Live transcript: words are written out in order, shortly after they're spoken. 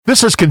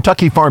This is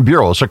Kentucky Farm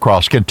Bureaus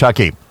across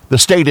Kentucky. The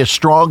state is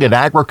strong in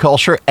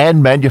agriculture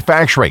and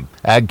manufacturing.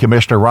 Ag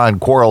Commissioner Ryan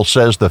Quarles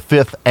says the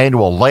 5th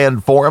annual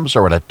land forums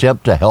are an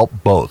attempt to help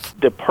both.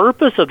 The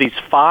purpose of these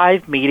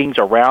 5 meetings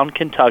around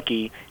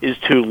Kentucky is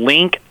to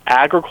link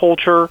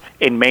agriculture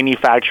and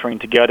manufacturing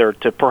together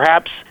to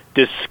perhaps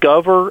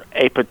discover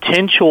a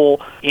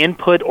potential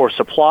input or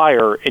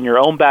supplier in your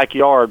own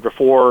backyard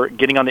before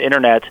getting on the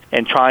internet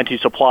and trying to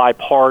supply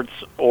parts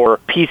or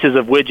pieces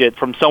of widget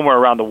from somewhere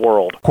around the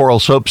world.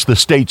 Quarles hopes the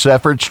state's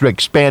efforts to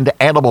expand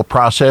animal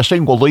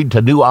processing will lead to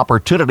new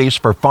opportunities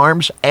for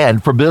farms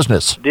and for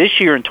business. This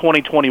year in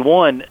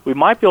 2021, we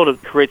might be able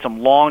to create some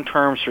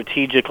long-term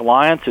strategic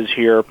alliances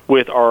here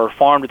with our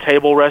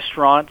farm-to-table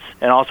restaurants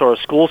and also our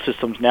school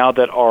systems now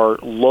that our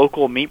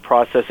local meat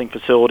processing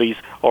facilities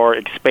are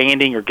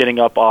expanding or getting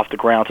up off the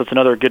ground. So it's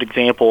another good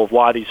example of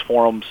why these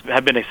forums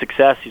have been a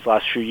success these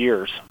last few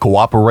years.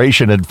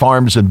 Cooperation in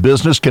farms and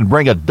business can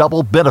bring a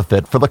double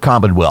benefit for the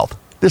Commonwealth.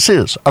 This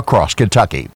is Across Kentucky.